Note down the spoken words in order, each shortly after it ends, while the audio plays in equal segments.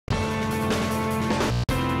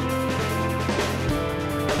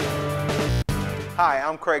Hi,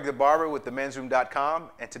 I'm Craig the Barber with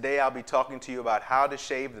themensroom.com, and today I'll be talking to you about how to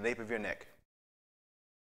shave the nape of your neck.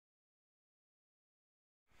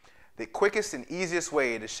 The quickest and easiest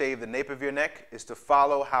way to shave the nape of your neck is to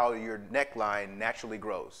follow how your neckline naturally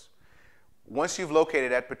grows. Once you've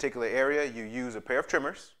located that particular area, you use a pair of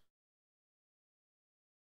trimmers.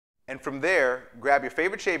 And from there, grab your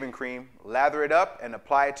favorite shaving cream, lather it up, and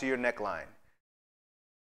apply it to your neckline.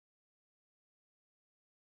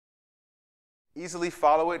 Easily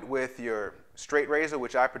follow it with your straight razor,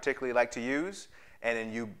 which I particularly like to use, and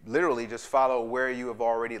then you literally just follow where you have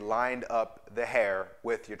already lined up the hair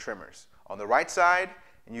with your trimmers. On the right side,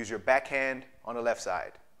 and use your backhand on the left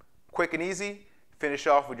side. Quick and easy, finish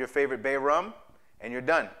off with your favorite bay rum, and you're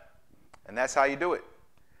done. And that's how you do it.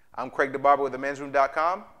 I'm Craig the Barber with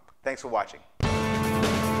themensroom.com. Thanks for watching.